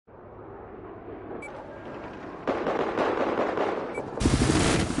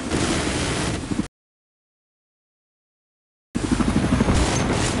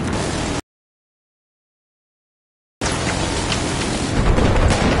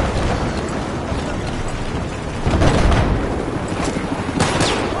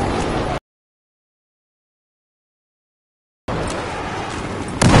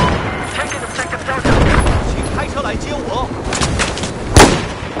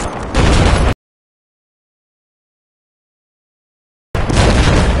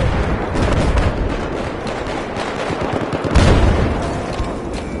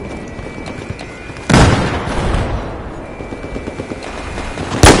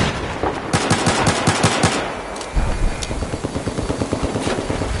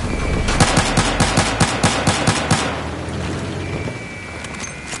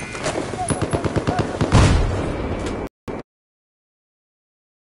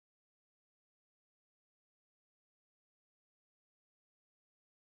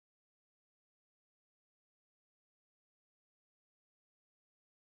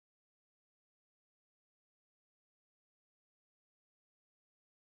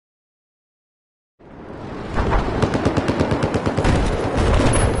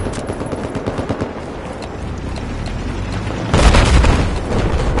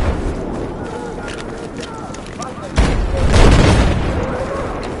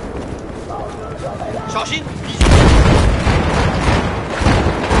小心！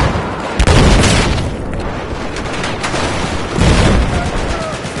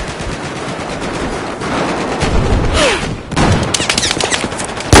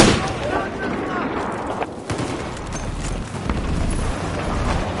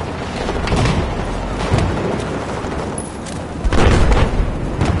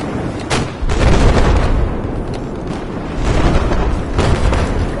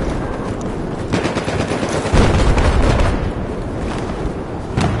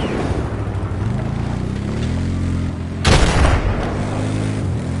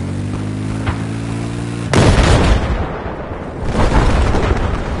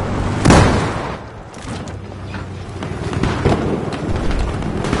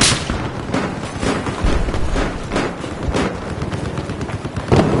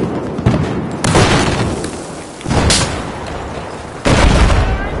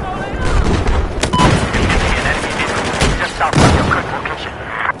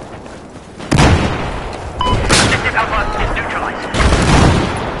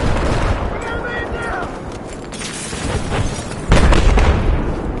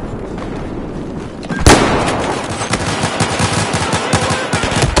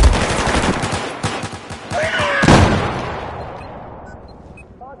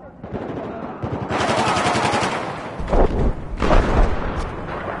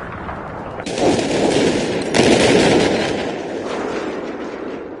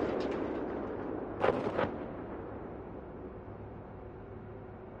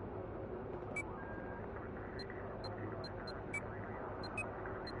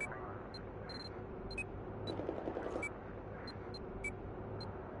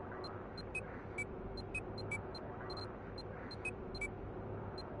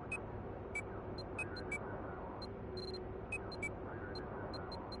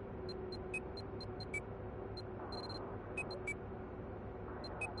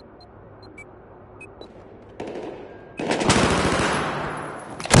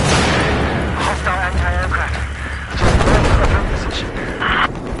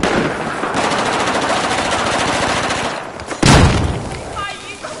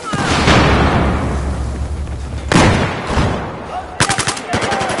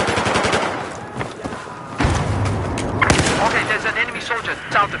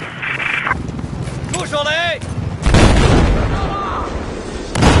住手雷！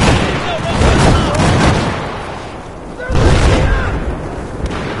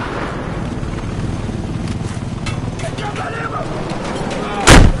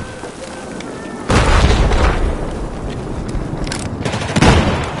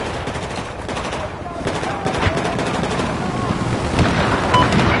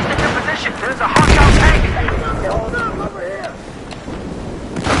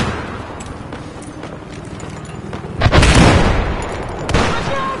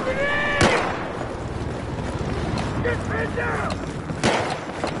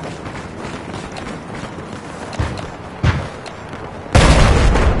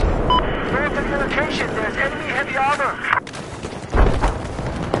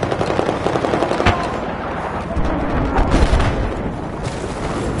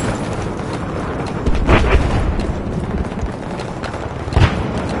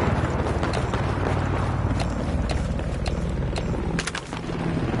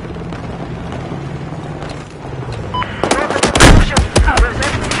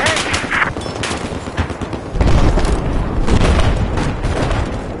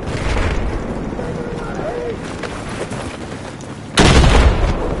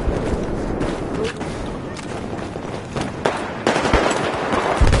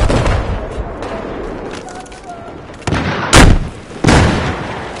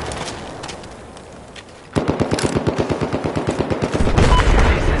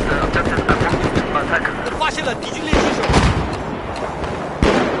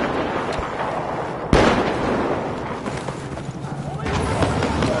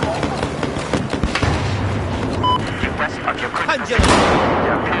看见了吗？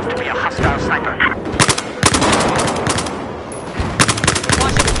发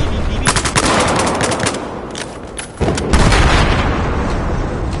现了一名敌兵。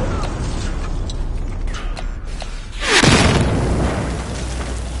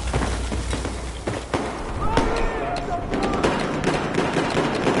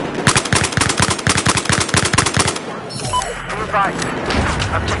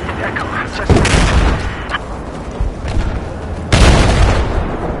Objective Echo just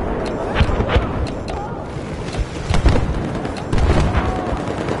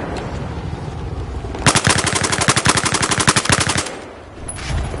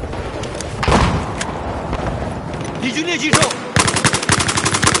敌军猎击手。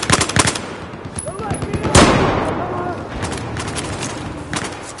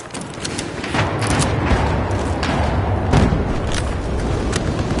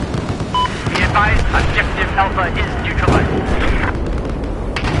 Objective Alpha is neutralized.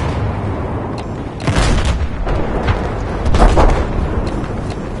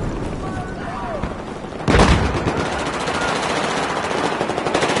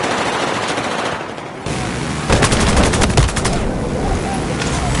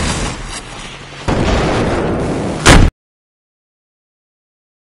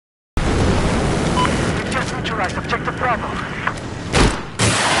 We've just neutralized Objective Bravo.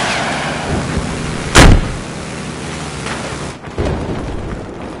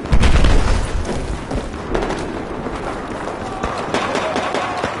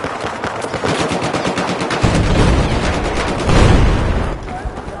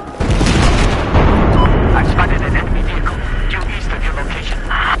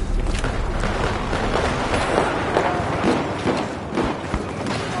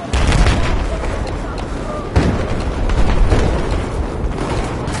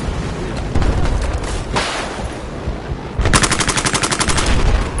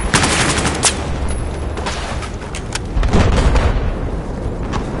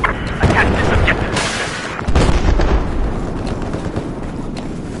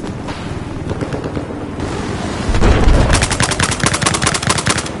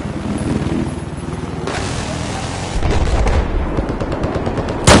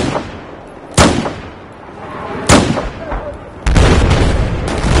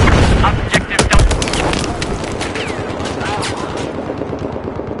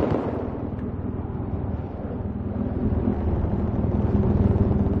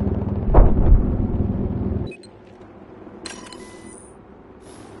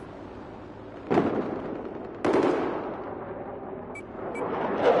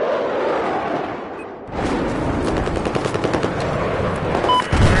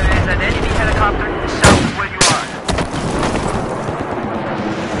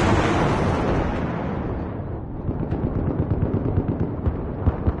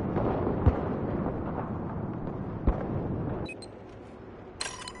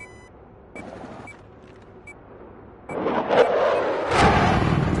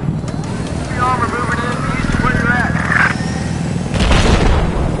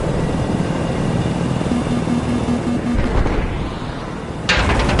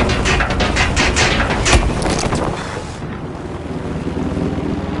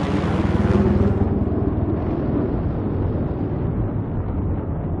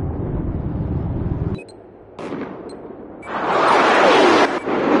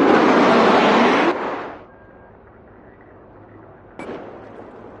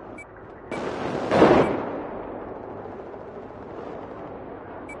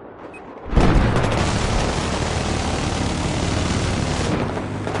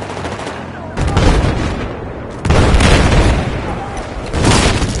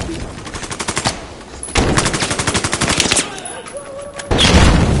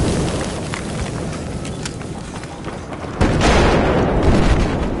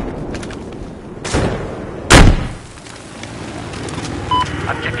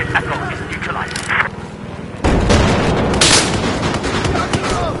 Objective Echo is neutralized.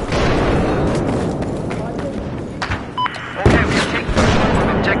 Okay, we are taking control of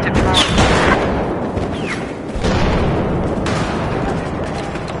Objective 4.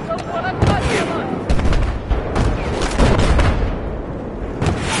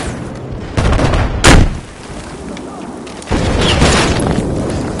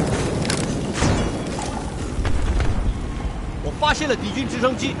 发现了敌军直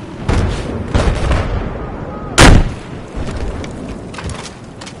升机。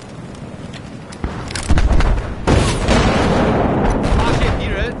发现敌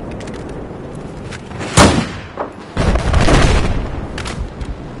人。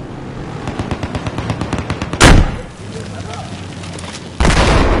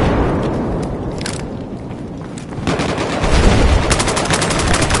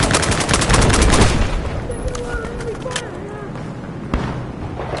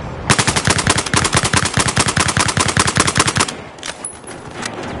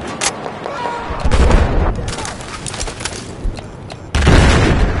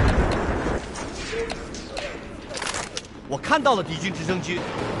我看到了敌军直升机。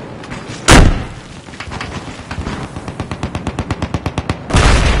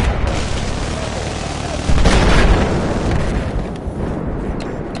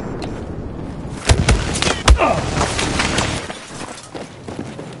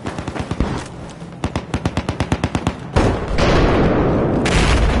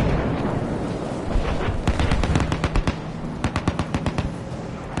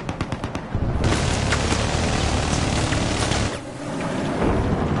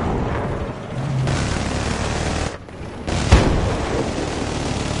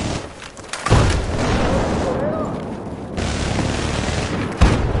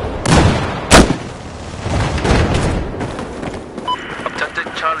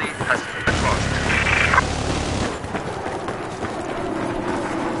has been closed.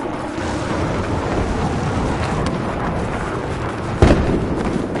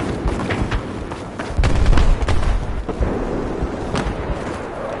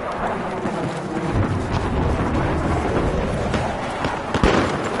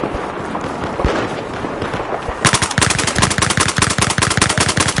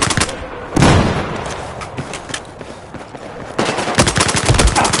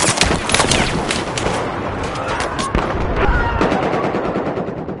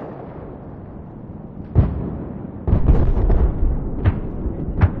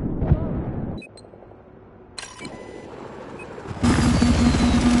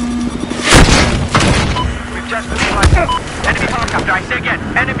 Just neutralized. Enemy helicopter, I say again,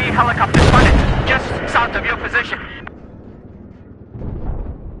 enemy helicopter spotted, just south of your position.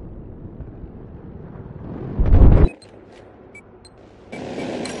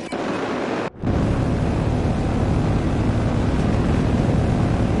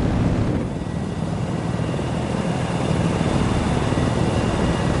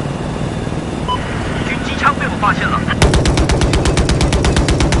敌军机枪被我发现了。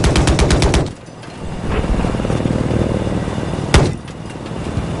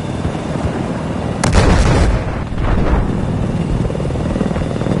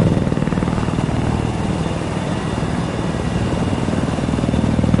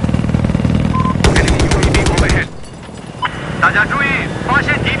大家注意，发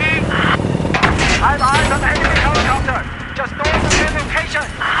现敌兵！ I've eyes on the enemy helicopter, just north of their location.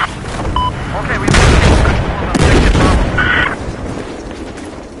 Okay, we've got objective Bravo.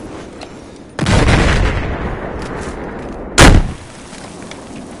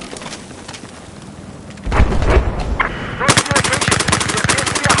 Go to your location. There appears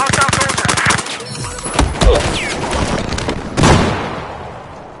to be a hostile soldier.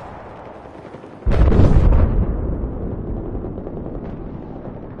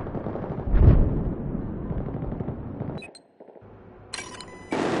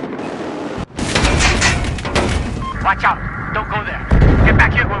 Watch out! Don't go there. Get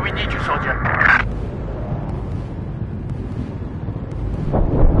back here when we need you, soldier.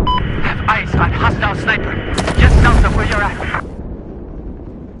 Have eyes on hostile sniper, just south of where you're at.